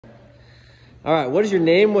All right, what is your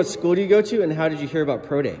name, what school do you go to, and how did you hear about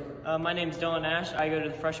Pro Day? My name's Dillon Ash. I go to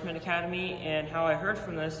the Freshman Academy, and how I heard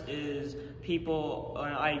from this is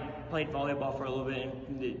I played volleyball for a little bit,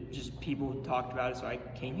 and just people talked about it, so I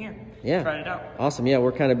came here. Yeah. Tried it out. Awesome. Yeah,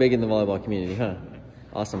 we're kind of big in the volleyball community, huh?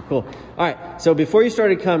 Awesome. Cool. All right. So before you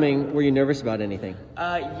started coming, were you nervous about anything?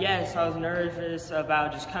 Yes, I was nervous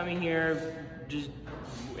about just coming here. Just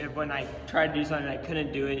when I tried to do something, I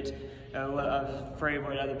couldn't do it. I was afraid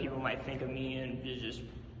what other people might think of me, and just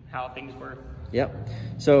how things were. Yep.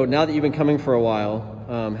 So now that you've been coming for a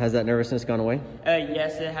while, has that nervousness gone away?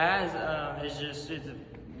 Yes, it has. It's a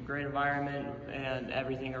great environment and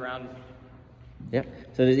everything around. Yeah.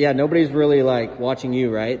 So yeah, nobody's really like watching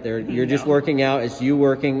you, right? You're just working out. It's you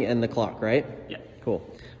working and the clock, right? Yeah. Cool.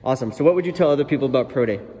 Awesome. So what would you tell other people about Pro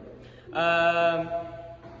Day?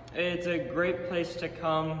 It's a great place to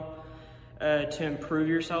come to improve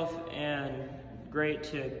yourself, and great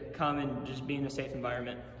to come and just be in a safe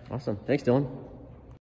environment. Awesome. Thanks, Dylan.